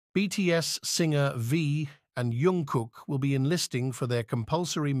BTS singer V and Jungkook will be enlisting for their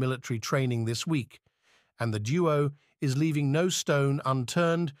compulsory military training this week, and the duo is leaving no stone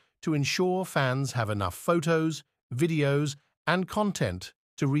unturned to ensure fans have enough photos, videos, and content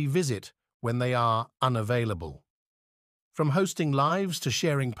to revisit when they are unavailable. From hosting lives to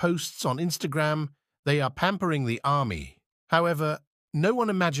sharing posts on Instagram, they are pampering the army. However, no one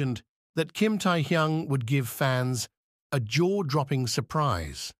imagined that Kim Tae-hyung would give fans a jaw-dropping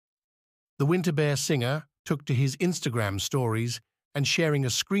surprise. The Winter Bear singer took to his Instagram stories and sharing a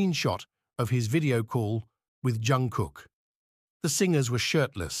screenshot of his video call with Jungkook. The singers were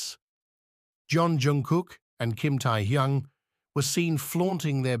shirtless. Jungkook and Kim Tae-hyung were seen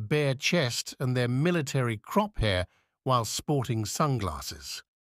flaunting their bare chest and their military crop hair while sporting sunglasses.